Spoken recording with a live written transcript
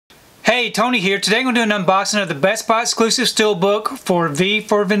Hey, Tony here. Today I'm going to do an unboxing of the Best Buy exclusive Steelbook for V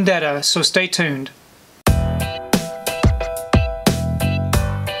for Vendetta, so stay tuned.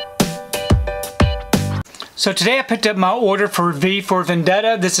 So today I picked up my order for V for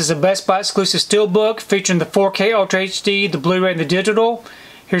Vendetta. This is a Best Buy exclusive Steelbook featuring the 4K Ultra HD, the Blu-ray, and the digital.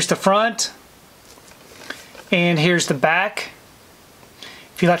 Here's the front, and here's the back.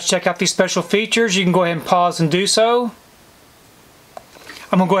 If you'd like to check out these special features, you can go ahead and pause and do so.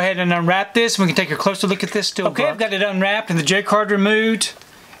 I'm going to go ahead and unwrap this and we can take a closer look at this Steelbook. Okay, I've got it unwrapped and the J-card removed.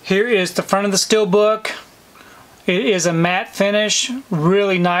 Here is the front of the Steelbook. It is a matte finish,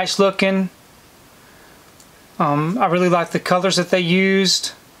 really nice looking. I really like the colors that they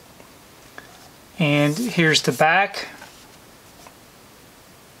used. And here's the back.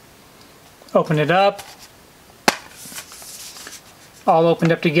 Open it up. All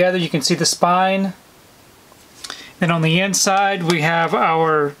opened up together. You can see the spine. Then on the inside we have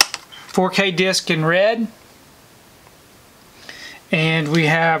our 4K disc in red, and we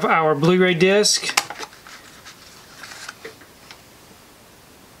have our Blu-ray disc,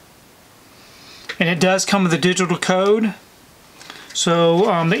 and it does come with a digital code. So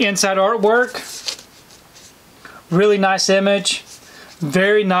the inside artwork, really nice image,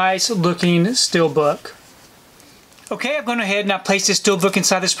 very nice looking Steelbook. Okay, I've gone ahead and I placed this Steelbook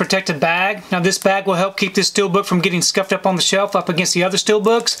inside this protected bag. Now this bag will help keep this Steelbook from getting scuffed up on the shelf up against the other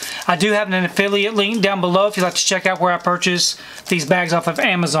Steelbooks. I do have an affiliate link down below if you'd like to check out where I purchase these bags off of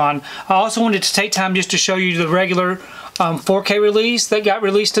Amazon. I also wanted to take time just to show you the regular 4K release that got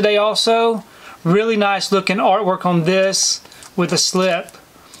released today also. Really nice looking artwork on this with a slip.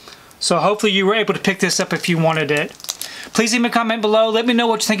 So hopefully you were able to pick this up if you wanted it. Please leave me a comment below. Let me know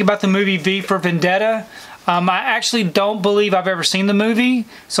what you think about the movie V for Vendetta. I actually don't believe I've ever seen the movie,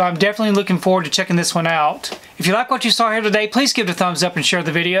 so I'm definitely looking forward to checking this one out. If you like what you saw here today, please give it a thumbs up and share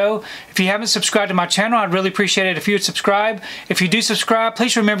the video. If you haven't subscribed to my channel, I'd really appreciate it if you would subscribe. If you do subscribe,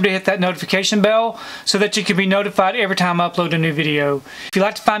 please remember to hit that notification bell so that you can be notified every time I upload a new video. If you'd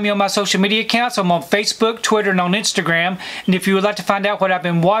like to find me on my social media accounts, I'm on Facebook, Twitter, and on Instagram. And if you would like to find out what I've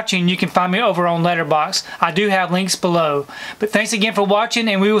been watching, you can find me over on Letterboxd. I do have links below. But thanks again for watching,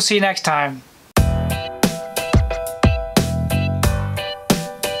 and we will see you next time.